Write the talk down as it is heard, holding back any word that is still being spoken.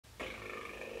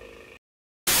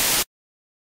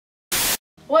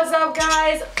What's up,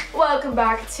 guys? Welcome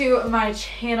back to my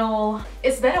channel.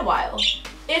 It's been a while.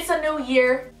 It's a new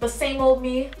year, the same old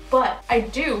me, but I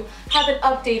do have an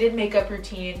updated makeup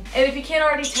routine. And if you can't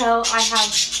already tell,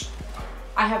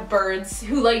 I have birds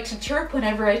who like to chirp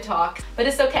whenever I talk, but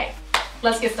it's okay.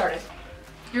 Let's get started.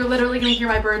 You're literally gonna hear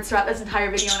my birds throughout this entire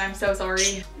video, and I'm so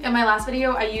sorry. In my last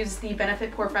video, I used the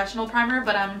Benefit Professional Primer,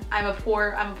 but I'm a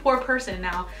poor person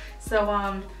now.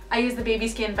 So I use the Baby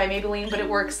Skin by Maybelline, but it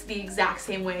works the exact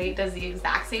same way. It does the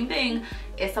exact same thing.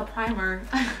 It's a primer.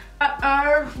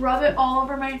 I rub it all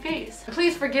over my face.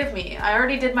 Please forgive me. I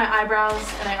already did my eyebrows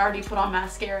and I already put on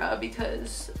mascara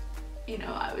because, you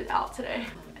know, I was out today.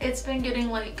 It's been getting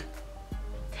like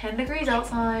 10 degrees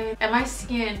outside and my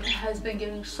skin has been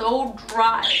getting so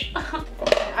dry.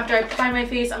 After I prime my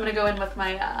face, I'm gonna go in with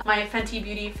my my Fenty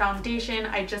Beauty foundation.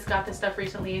 I just got this stuff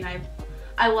recently and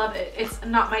I love it. It's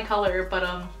not my color,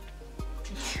 but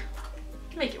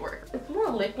make it work. It's more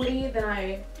liquidy than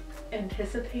I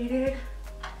anticipated,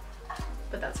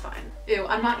 but that's fine. Ew,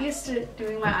 I'm not used to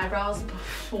doing my eyebrows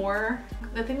before.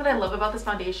 The thing that I love about this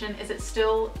foundation is it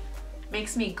still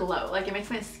makes me glow. Like, it makes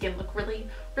my skin look really,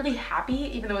 really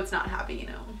happy, even though it's not happy, you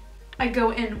know. I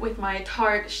go in with my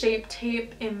Tarte Shape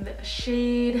Tape in the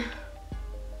shade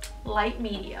Light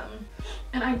Medium.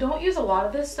 And I don't use a lot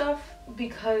of this stuff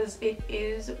because it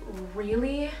is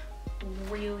really,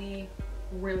 really,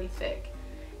 really thick.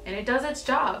 And it does its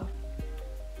job.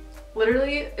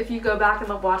 Literally, if you go back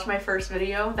and watch my first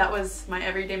video, that was my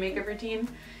everyday makeup routine.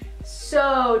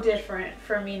 So different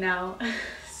from me now.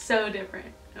 So different.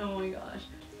 Oh my gosh.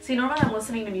 See, normally I'm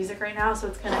listening to music right now, so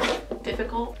it's kind of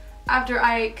difficult. After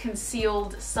I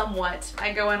concealed somewhat,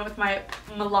 I go in with my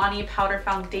Milani Powder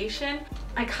Foundation.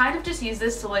 I kind of just use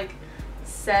this to like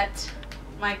set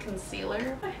my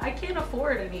concealer. I can't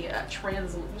afford any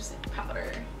translucent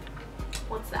powder.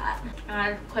 What's that? And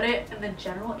I put it in the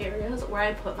general areas where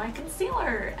I put my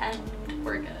concealer and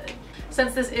we're good.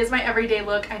 Since this is my everyday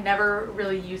look, I never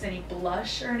really use any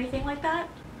blush or anything like that.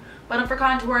 But for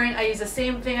contouring, I use the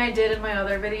same thing I did in my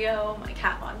other video, my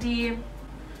Kat Von D.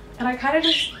 And I kind of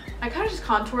just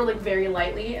contour like very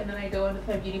lightly, and then I go in with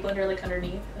my beauty blender like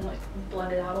underneath and like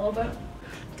blend it out a little bit.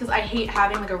 Because I hate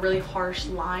having like a really harsh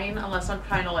line unless I'm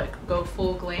trying to like go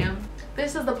full glam.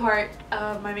 This is the part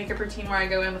of my makeup routine where I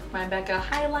go in with my Becca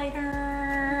highlighter.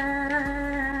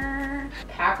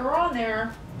 Pack her on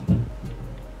there.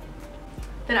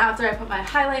 Then after I put my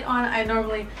highlight on, I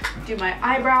normally do my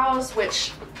eyebrows,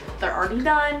 which they're already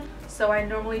done. So I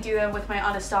normally do them with my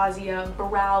Anastasia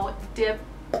Brow Dip.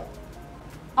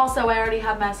 Also, I already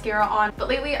have mascara on, but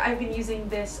lately I've been using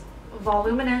this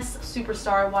Voluminous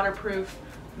Superstar Waterproof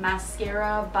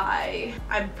mascara by,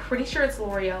 I'm pretty sure it's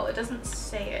L'Oreal. It doesn't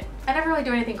say it. I never really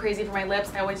do anything crazy for my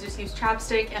lips. I always just use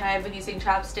chapstick, and I've been using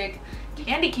chapstick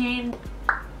Candy Cane.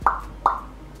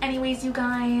 Anyways, you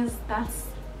guys, that's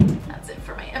it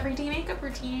for my everyday makeup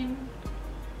routine.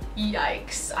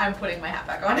 Yikes, I'm putting my hat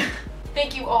back on.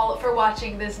 Thank you all for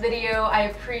watching this video. I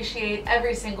appreciate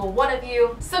every single one of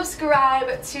you.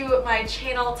 Subscribe to my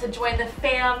channel to join the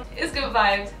fam. It's good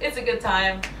vibes. It's a good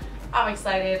time. I'm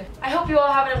excited. I hope you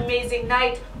all have an amazing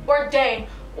night or day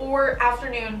or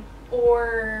afternoon,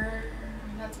 or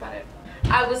that's about it.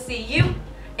 I will see you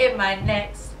in my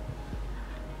next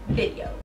video.